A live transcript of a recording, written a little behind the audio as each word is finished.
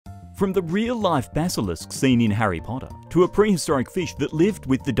From the real-life basilisk seen in Harry Potter, to a prehistoric fish that lived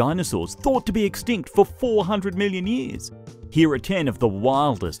with the dinosaurs thought to be extinct for 400 million years. Here are 10 of the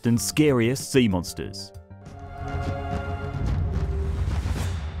wildest and scariest sea monsters.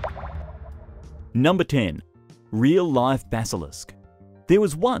 Number 10. Real-life basilisk. There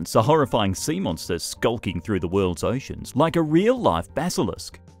was once a horrifying sea monster skulking through the world's oceans, like a real-life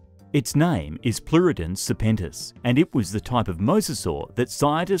basilisk. Its name is Pleurodon serpentis, and it was the type of mosasaur that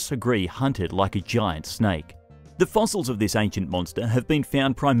scientists agree hunted like a giant snake. The fossils of this ancient monster have been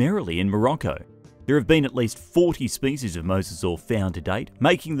found primarily in Morocco. There have been at least 40 species of mosasaur found to date,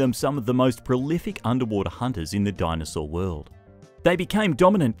 making them some of the most prolific underwater hunters in the dinosaur world. They became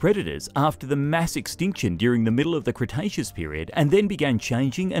dominant predators after the mass extinction during the middle of the Cretaceous period, and then began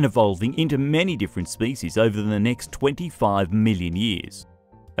changing and evolving into many different species over the next 25 million years.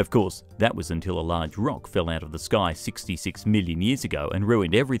 Of course, that was until a large rock fell out of the sky 66 million years ago and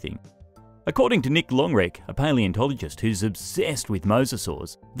ruined everything. According to Nick Longrek, a paleontologist who's obsessed with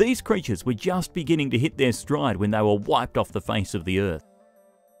mosasaurs, these creatures were just beginning to hit their stride when they were wiped off the face of the earth.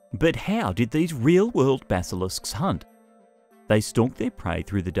 But how did these real-world basilisks hunt? They stalked their prey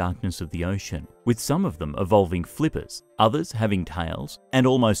through the darkness of the ocean, with some of them evolving flippers, others having tails, and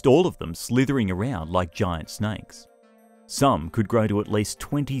almost all of them slithering around like giant snakes. Some could grow to at least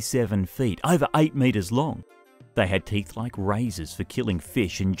 27 feet, over 8 meters long. They had teeth like razors for killing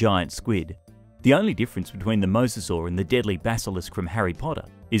fish and giant squid. The only difference between the mosasaur and the deadly basilisk from Harry Potter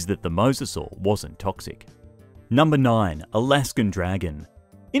is that the mosasaur wasn't toxic. Number 9. Alaskan dragon.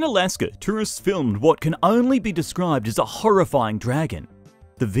 In Alaska, tourists filmed what can only be described as a horrifying dragon.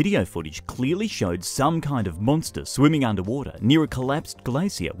 The video footage clearly showed some kind of monster swimming underwater near a collapsed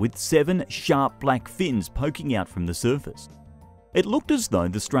glacier with 7 sharp black fins poking out from the surface. It looked as though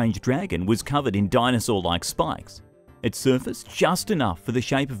the strange dragon was covered in dinosaur-like spikes. It surfaced just enough for the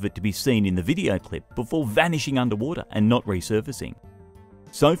shape of it to be seen in the video clip before vanishing underwater and not resurfacing.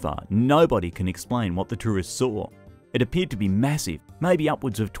 So far, nobody can explain what the tourists saw. It appeared to be massive, maybe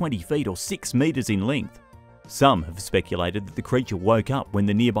upwards of 20 feet or 6 meters in length. Some have speculated that the creature woke up when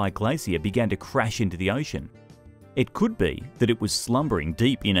the nearby glacier began to crash into the ocean. It could be that it was slumbering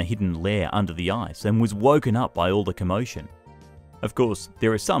deep in a hidden lair under the ice and was woken up by all the commotion. Of course,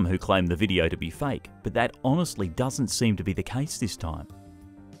 there are some who claim the video to be fake, but that honestly doesn't seem to be the case this time.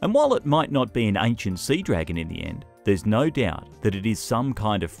 And while it might not be an ancient sea dragon in the end, there's no doubt that it is some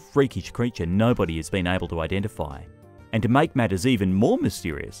kind of freakish creature nobody has been able to identify. And to make matters even more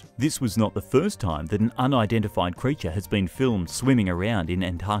mysterious, this was not the first time that an unidentified creature has been filmed swimming around in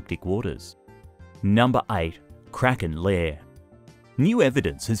Antarctic waters. Number 8. Kraken lair. New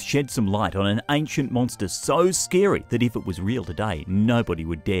evidence has shed some light on an ancient monster so scary that if it was real today, nobody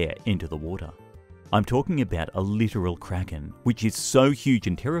would dare enter the water. I'm talking about a literal kraken, which is so huge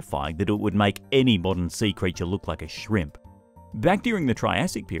and terrifying that it would make any modern sea creature look like a shrimp. Back during the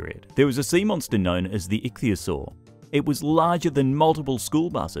Triassic period, there was a sea monster known as the ichthyosaur. It was larger than multiple school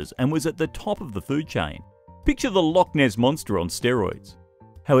buses and was at the top of the food chain. Picture the Loch Ness Monster on steroids.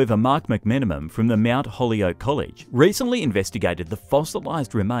 However, Mark McMenamin from the Mount Holyoke College recently investigated the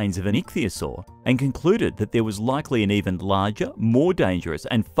fossilised remains of an ichthyosaur and concluded that there was likely an even larger, more dangerous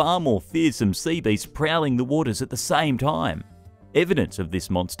and far more fearsome sea beast prowling the waters at the same time. Evidence of this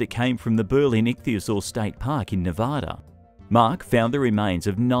monster came from the Berlin Ichthyosaur State Park in Nevada. Mark found the remains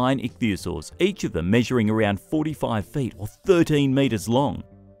of 9 ichthyosaurs, each of them measuring around 45 feet or 13 meters long.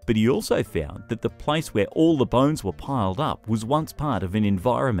 But he also found that the place where all the bones were piled up was once part of an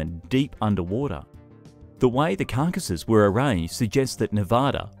environment deep underwater. The way the carcasses were arranged suggests that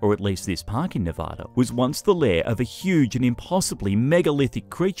Nevada, or at least this park in Nevada, was once the lair of a huge and impossibly megalithic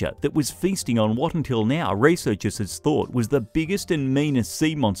creature that was feasting on what until now researchers had thought was the biggest and meanest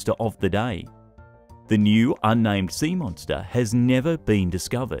sea monster of the day. The new, unnamed sea monster has never been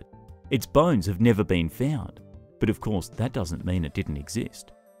discovered. Its bones have never been found. But of course, that doesn't mean it didn't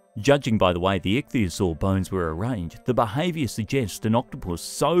exist. Judging by the way the ichthyosaur bones were arranged, the behaviour suggests an octopus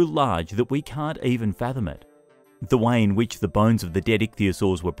so large that we can't even fathom it. The way in which the bones of the dead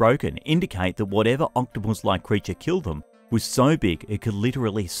ichthyosaurs were broken indicate that whatever octopus-like creature killed them was so big it could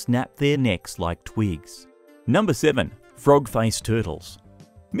literally snap their necks like twigs. Number 7. Frog-faced turtles.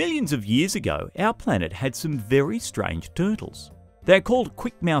 Millions of years ago, our planet had some very strange turtles. They're called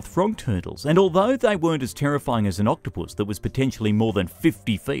quick-mouthed frog turtles, and although they weren't as terrifying as an octopus that was potentially more than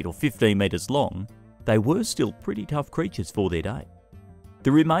 50 feet or 15 meters long, they were still pretty tough creatures for their day.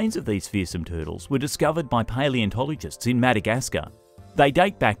 The remains of these fearsome turtles were discovered by paleontologists in Madagascar. They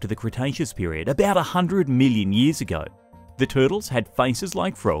date back to the Cretaceous period, about 100 million years ago. The turtles had faces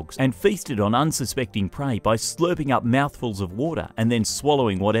like frogs and feasted on unsuspecting prey by slurping up mouthfuls of water and then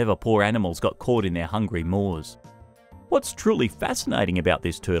swallowing whatever poor animals got caught in their hungry maws. What's truly fascinating about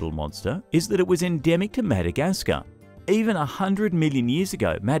this turtle monster is that it was endemic to Madagascar. Even 100 million years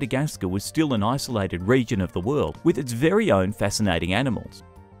ago, Madagascar was still an isolated region of the world with its very own fascinating animals.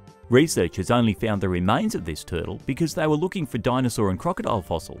 Researchers only found the remains of this turtle because they were looking for dinosaur and crocodile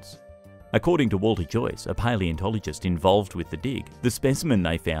fossils. According to Walter Joyce, a paleontologist involved with the dig, the specimen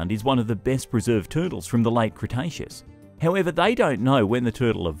they found is one of the best preserved turtles from the late Cretaceous. However, they don't know when the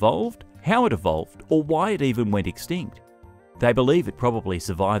turtle evolved, how it evolved, or why it even went extinct. They believe it probably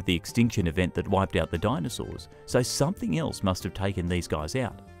survived the extinction event that wiped out the dinosaurs, so something else must have taken these guys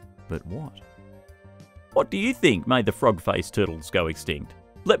out. But what? What do you think made the frog-faced turtles go extinct?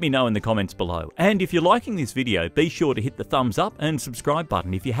 Let me know in the comments below, and if you're liking this video, be sure to hit the thumbs up and subscribe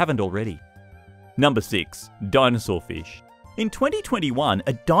button if you haven't already. Number 6. Dinosaur fish. In 2021,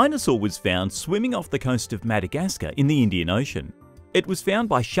 a dinosaur was found swimming off the coast of Madagascar in the Indian Ocean. It was found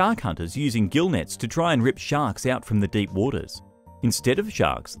by shark hunters using gill nets to try and rip sharks out from the deep waters. Instead of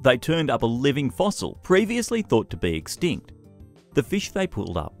sharks, they turned up a living fossil previously thought to be extinct. The fish they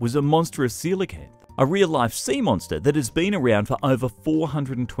pulled up was a monstrous coelacanth, a real-life sea monster that has been around for over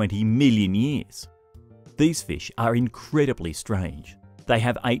 420 million years. These fish are incredibly strange. They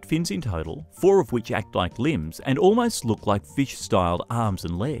have 8 fins in total, 4 of which act like limbs and almost look like fish-styled arms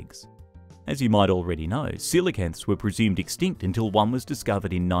and legs. As you might already know, coelacanths were presumed extinct until one was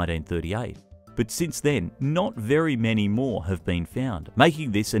discovered in 1938. But since then, not very many more have been found,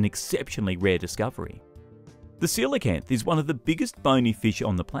 making this an exceptionally rare discovery. The coelacanth is one of the biggest bony fish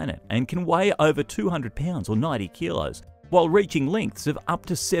on the planet and can weigh over 200 pounds or 90 kilos, while reaching lengths of up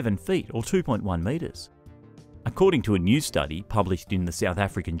to 7 feet or 2.1 meters. According to a new study published in the South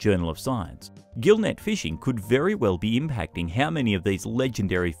African Journal of Science, gillnet fishing could very well be impacting how many of these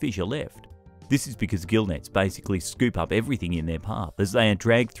legendary fish are left. This is because gillnets basically scoop up everything in their path as they are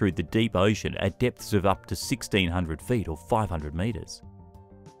dragged through the deep ocean at depths of up to 1,600 feet or 500 meters.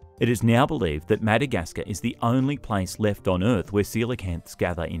 It is now believed that Madagascar is the only place left on Earth where coelacanths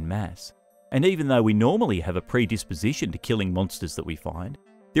gather in mass. And even though we normally have a predisposition to killing monsters that we find,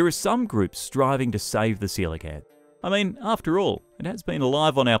 there are some groups striving to save the coelacanth. I mean, after all, it has been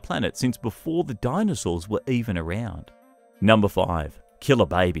alive on our planet since before the dinosaurs were even around. Number 5. Killer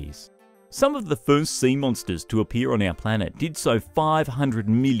babies. Some of the first sea monsters to appear on our planet did so 500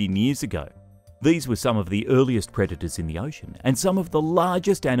 million years ago. These were some of the earliest predators in the ocean and some of the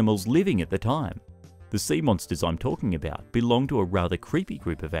largest animals living at the time. The sea monsters I'm talking about belong to a rather creepy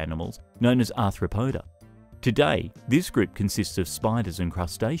group of animals known as arthropoda. Today, this group consists of spiders and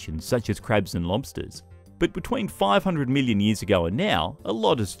crustaceans such as crabs and lobsters. But between 500 million years ago and now, a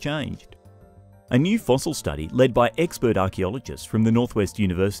lot has changed. A new fossil study led by expert archaeologists from the Northwest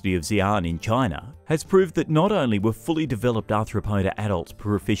University of Xi'an in China has proved that not only were fully developed arthropoda adults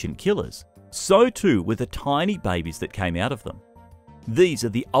proficient killers, so too were the tiny babies that came out of them. These are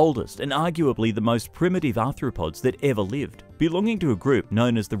the oldest and arguably the most primitive arthropods that ever lived, belonging to a group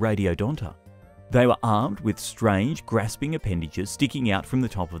known as the Radiodonta. They were armed with strange, grasping appendages sticking out from the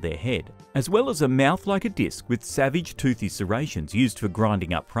top of their head, as well as a mouth like a disc with savage toothy serrations used for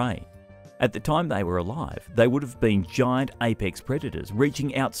grinding up prey. At the time they were alive, they would have been giant apex predators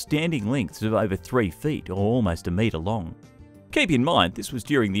reaching outstanding lengths of over 3 feet or almost a metre long. Keep in mind, this was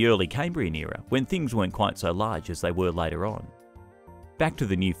during the early Cambrian era, when things weren't quite so large as they were later on. Back to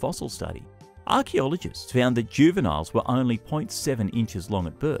the new fossil study. Archaeologists found that juveniles were only 0.7 inches long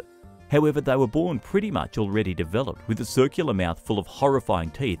at birth. However, they were born pretty much already developed with a circular mouth full of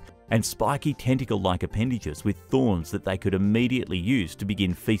horrifying teeth and spiky tentacle-like appendages with thorns that they could immediately use to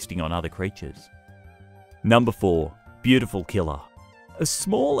begin feasting on other creatures. Number 4. Beautiful killer. A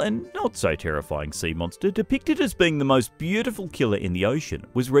small and not so terrifying sea monster depicted as being the most beautiful killer in the ocean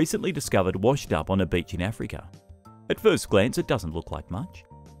was recently discovered washed up on a beach in Africa. At first glance, it doesn't look like much.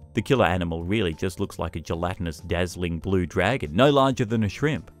 The killer animal really just looks like a gelatinous, dazzling blue dragon, no larger than a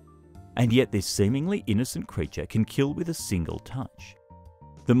shrimp. And yet this seemingly innocent creature can kill with a single touch.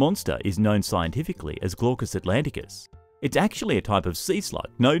 The monster is known scientifically as Glaucus atlanticus. It's actually a type of sea slug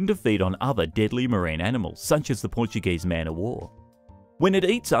known to feed on other deadly marine animals, such as the Portuguese man-o'-war. When it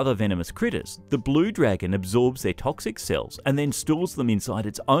eats other venomous critters, the blue dragon absorbs their toxic cells and then stores them inside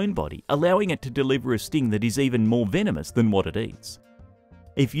its own body, allowing it to deliver a sting that is even more venomous than what it eats.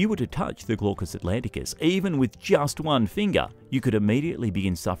 If you were to touch the Glaucus atlanticus, even with just one finger, you could immediately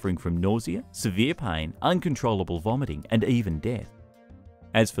begin suffering from nausea, severe pain, uncontrollable vomiting, and even death.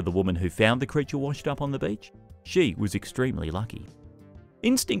 As for the woman who found the creature washed up on the beach, she was extremely lucky.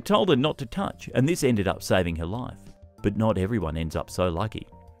 Instinct told her not to touch, and this ended up saving her life. But not everyone ends up so lucky.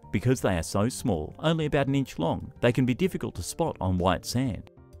 Because they are so small, only about an inch long, they can be difficult to spot on white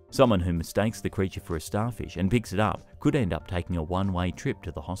sand. Someone who mistakes the creature for a starfish and picks it up could end up taking a one-way trip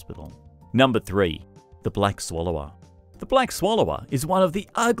to the hospital. Number 3. The black swallower. The black swallower is one of the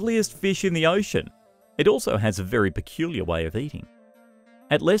ugliest fish in the ocean. It also has a very peculiar way of eating.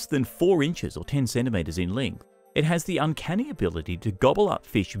 At less than 4 inches or 10 centimeters in length, it has the uncanny ability to gobble up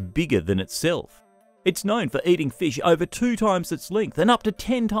fish bigger than itself. It's known for eating fish over 2 times its length and up to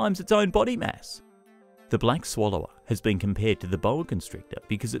 10 times its own body mass. The black swallower has been compared to the boa constrictor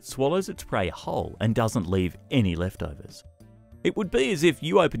because it swallows its prey whole and doesn't leave any leftovers. It would be as if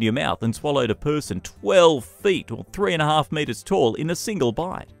you opened your mouth and swallowed a person 12 feet or 3.5 meters tall in a single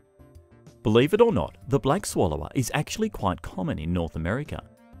bite. Believe it or not, the black swallower is actually quite common in North America.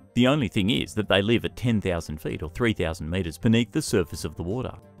 The only thing is that they live at 10,000 feet or 3,000 meters beneath the surface of the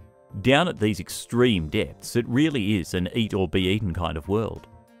water. Down at these extreme depths, it really is an eat or be eaten kind of world.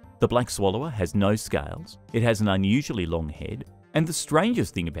 The black swallower has no scales, it has an unusually long head, and the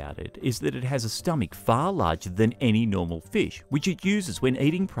strangest thing about it is that it has a stomach far larger than any normal fish, which it uses when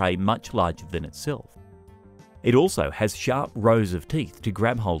eating prey much larger than itself. It also has sharp rows of teeth to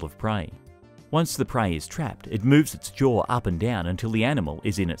grab hold of prey. Once the prey is trapped, it moves its jaw up and down until the animal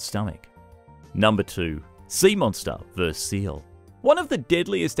is in its stomach. Number 2. Sea monster vs. seal. One of the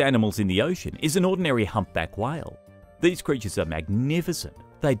deadliest animals in the ocean is an ordinary humpback whale. These creatures are magnificent.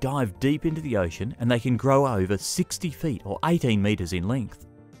 They dive deep into the ocean and they can grow over 60 feet or 18 meters in length.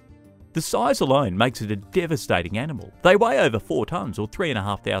 The size alone makes it a devastating animal. They weigh over 4 tons or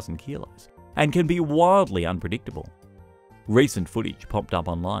 3,500 kilos and can be wildly unpredictable. Recent footage popped up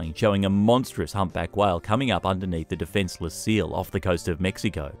online showing a monstrous humpback whale coming up underneath the defenseless seal off the coast of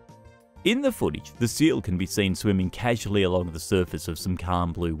Mexico. In the footage, the seal can be seen swimming casually along the surface of some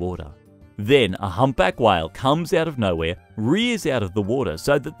calm blue water. Then a humpback whale comes out of nowhere, rears out of the water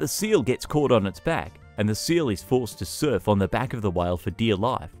so that the seal gets caught on its back, and the seal is forced to surf on the back of the whale for dear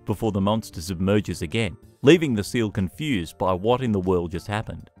life before the monster submerges again, leaving the seal confused by what in the world just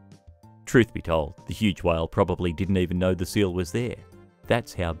happened. Truth be told, the huge whale probably didn't even know the seal was there.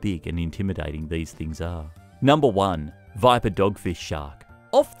 That's how big and intimidating these things are. Number 1. Viper dogfish shark.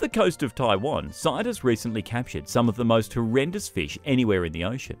 Off the coast of Taiwan, scientists recently captured some of the most horrendous fish anywhere in the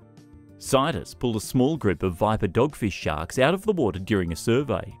ocean. Scientists pulled a small group of viper dogfish sharks out of the water during a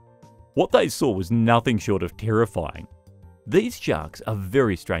survey. What they saw was nothing short of terrifying. These sharks are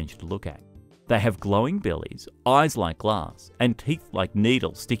very strange to look at. They have glowing bellies, eyes like glass, and teeth like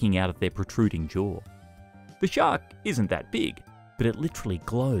needles sticking out of their protruding jaw. The shark isn't that big, but it literally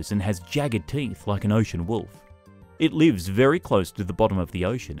glows and has jagged teeth like an ocean wolf. It lives very close to the bottom of the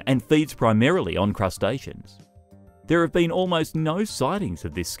ocean and feeds primarily on crustaceans. There have been almost no sightings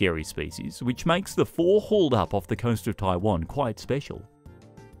of this scary species, which makes the 4 hauled up off the coast of Taiwan quite special.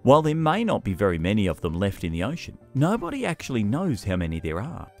 While there may not be very many of them left in the ocean, nobody actually knows how many there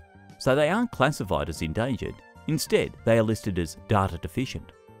are. So they aren't classified as endangered. Instead, they are listed as data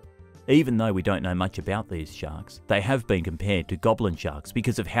deficient. Even though we don't know much about these sharks, they have been compared to goblin sharks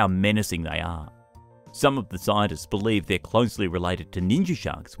because of how menacing they are. Some of the scientists believe they're closely related to ninja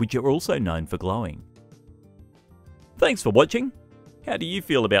sharks, which are also known for glowing. Thanks for watching. How do you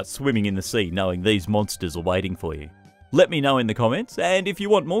feel about swimming in the sea knowing these monsters are waiting for you? Let me know in the comments, and if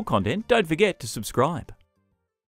you want more content, don't forget to subscribe.